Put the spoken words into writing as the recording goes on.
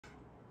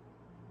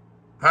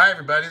Hi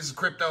everybody, this is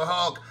Crypto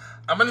Hulk.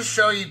 I'm going to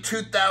show you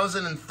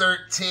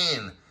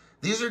 2013.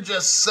 These are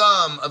just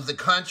some of the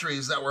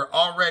countries that were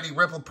already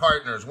Ripple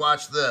partners.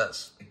 Watch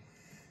this.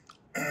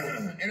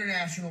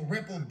 International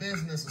Ripple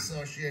Business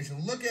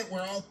Association. Look at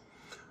where all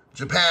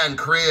Japan,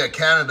 Korea,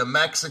 Canada,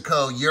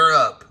 Mexico,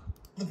 Europe.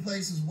 The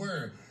places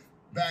were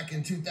back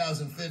in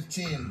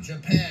 2015.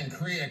 Japan,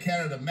 Korea,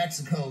 Canada,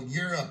 Mexico,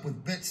 Europe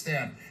with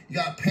Bitstamp. You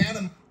got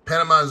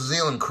Panama, New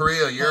Zealand,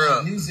 Korea,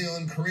 Europe. New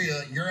Zealand,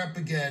 Korea, Europe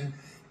again.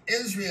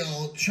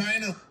 Israel,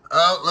 China.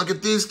 Oh, look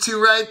at these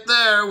two right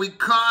there. We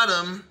caught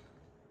them.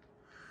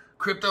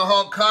 Crypto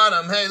Hulk caught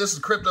him. Hey, this is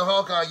Crypto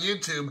Hulk on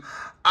YouTube.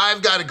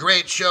 I've got a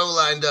great show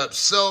lined up.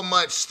 So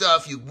much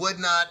stuff you would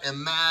not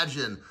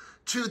imagine.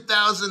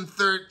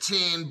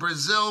 2013,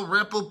 Brazil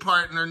Ripple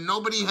partner.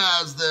 Nobody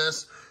has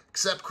this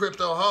except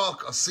Crypto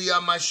Hulk. I'll see you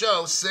on my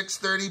show,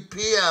 6:30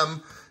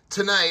 p.m.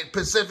 tonight,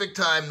 Pacific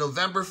time,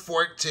 November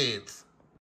 14th.